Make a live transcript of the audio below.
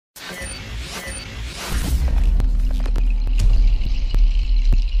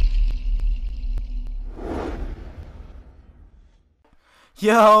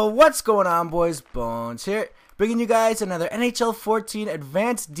Yo, what's going on, boys? Bones here, bringing you guys another NHL 14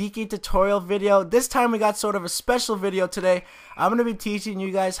 Advanced Deking tutorial video. This time we got sort of a special video today. I'm going to be teaching you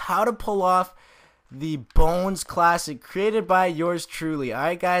guys how to pull off the Bones Classic created by yours truly.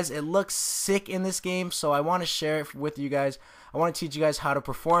 Alright guys, it looks sick in this game, so I want to share it with you guys. I want to teach you guys how to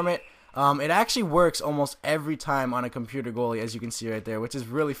perform it. It actually works almost every time on a computer goalie, as you can see right there, which is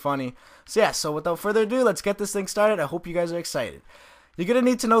really funny. So yeah, so without further ado, let's get this thing started. I hope you guys are excited. You're going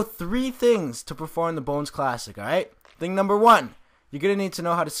to need to know 3 things to perform the Bones Classic, alright? Thing number 1, you're going to need to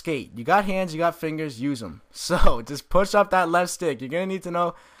know how to skate. You got hands, you got fingers, use them. So, just push up that left stick. You're going to need to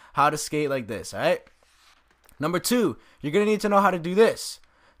know how to skate like this, alright? Number 2, you're going to need to know how to do this.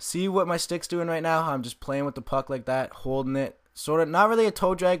 See what my stick's doing right now? How I'm just playing with the puck like that, holding it. Sort of, not really a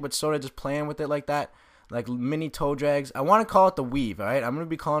toe drag, but sort of just playing with it like that. Like mini toe drags. I want to call it the weave, alright? I'm going to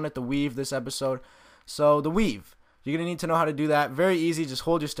be calling it the weave this episode. So, the weave. You're going to need to know how to do that. Very easy. Just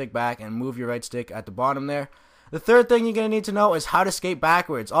hold your stick back and move your right stick at the bottom there. The third thing you're going to need to know is how to skate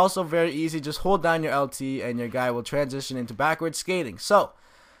backwards. Also very easy. Just hold down your LT and your guy will transition into backwards skating. So,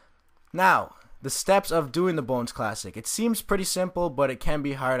 now, the steps of doing the Bones Classic. It seems pretty simple, but it can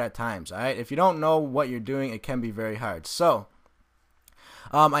be hard at times. Alright, if you don't know what you're doing, it can be very hard. So,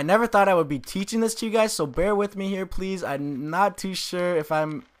 I never thought I would be teaching this to you guys, so bear with me here, please. I'm not too sure if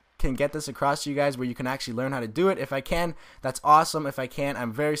can get this across to you guys where you can actually learn how to do it. If I can, that's awesome. If I can't,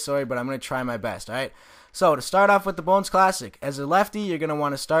 I'm very sorry, but I'm going to try my best, alright? So, to start off with the Bones Classic, as a lefty, you're going to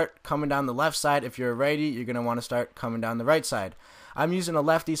want to start coming down the left side. If you're a righty, you're going to want to start coming down the right side. I'm using a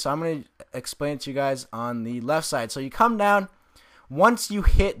lefty, so I'm going to explain it to you guys on the left side. So, you come down. Once you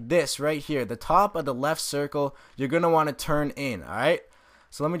hit this right here, the top of the left circle, you're going to want to turn in, alright?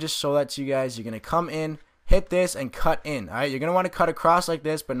 So, let me just show that to you guys. You're going to come in, hit this, and cut in. Alright, you're going to want to cut across like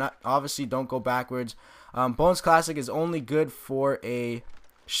this, but not obviously don't go backwards. Bones Classic is only good for a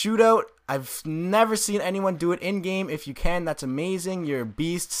shootout. I've never seen anyone do it in-game. If you can, that's amazing. You're a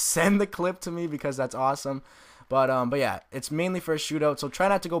beast. Send the clip to me because that's awesome. But yeah, it's mainly for a shootout, so try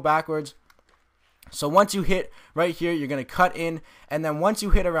not to go backwards. So once you hit right here, you're going to cut in, and then once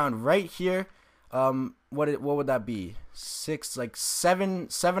you hit around right here, what would that be? 7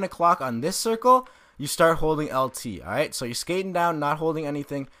 o'clock on this circle, you start holding LT, alright? So you're skating down, not holding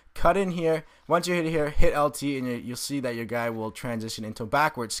anything, cut in here. Once you hit here, hit LT, and you'll see that your guy will transition into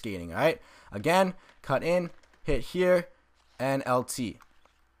backward skating, alright? Again, cut in, hit here, and LT.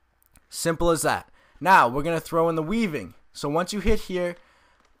 Simple as that. Now, we're going to throw in the weaving. So once you hit here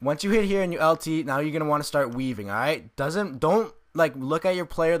and you LT, now you're going to want to start weaving, alright? Don't like look at your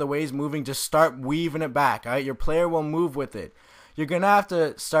player the way he's moving, just start weaving it back, alright? Your player will move with it. You're going to have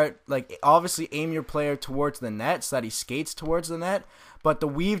to start, like, obviously aim your player towards the net so that he skates towards the net, but the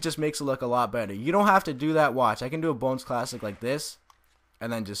weave just makes it look a lot better. You don't have to do that. Watch, I can do a Bones Classic like this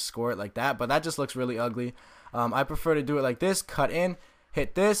and then just score it like that, but that just looks really ugly. I prefer to do it like this, cut in,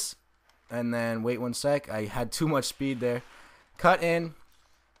 hit this, and then wait 1 sec. I had too much speed there. Cut in,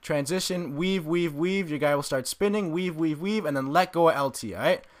 transition, weave, weave, weave. Your guy will start spinning, weave, weave, weave, and then let go of LT,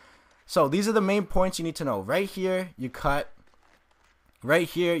 alright? So these are the main points you need to know. Right here, you cut. Right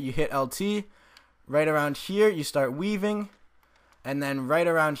here, you hit LT. Right around here, you start weaving. And then right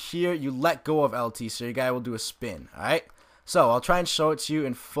around here, you let go of LT, so your guy will do a spin, alright? So I'll try and show it to you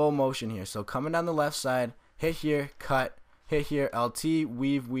in full motion here. So coming down the left side, hit here, cut, hit here, LT,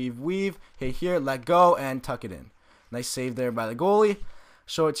 weave, weave, weave, hit here, let go, and tuck it in. Nice save there by the goalie.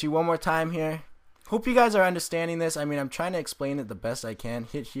 Show it to you one more time here. Hope you guys are understanding this. I mean, I'm trying to explain it the best I can.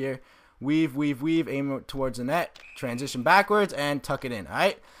 Hit here, weave, weave, weave, aim it towards the net, transition backwards, and tuck it in,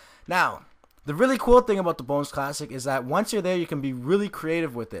 alright? Now, the really cool thing about the Bones Classic is that once you're there, you can be really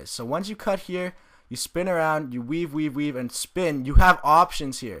creative with this. So once you cut here, you spin around, you weave, weave, weave, and spin, you have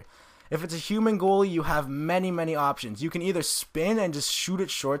options here. If it's a human goalie, you have many, many options. You can either spin and just shoot it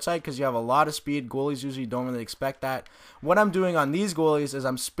short side because you have a lot of speed. Goalies usually don't really expect that. What I'm doing on these goalies is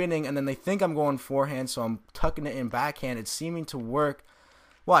I'm spinning, and then they think I'm going forehand, so I'm tucking it in backhand. It's seeming to work.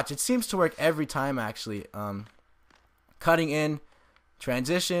 Watch, it seems to work every time, actually. Cutting in,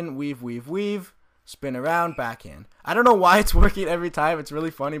 transition, weave, weave, weave, spin around, backhand. I don't know why it's working every time. It's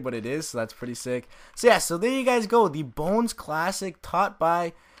really funny, but it is, so that's pretty sick. So yeah, so there you guys go. The Bones Classic taught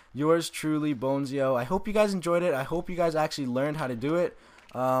by yours truly, Bonesio. I hope you guys enjoyed it. I hope you guys actually learned how to do it.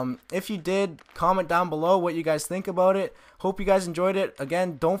 If you did, comment down below what you guys think about it. Hope you guys enjoyed it.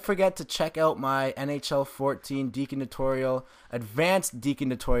 Again, don't forget to check out my NHL 14 Deking tutorial, advanced Deking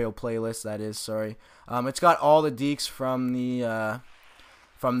tutorial playlist, that is, sorry. It's got all the deeks from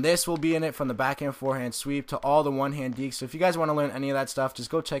From this will be in it, from the backhand, forehand sweep to all the one-hand dekes. So if you guys want to learn any of that stuff, just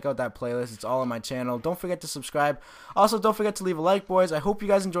go check out that playlist. It's all on my channel. Don't forget to subscribe. Also, don't forget to leave a like, boys. I hope you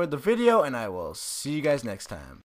guys enjoyed the video, and I will see you guys next time.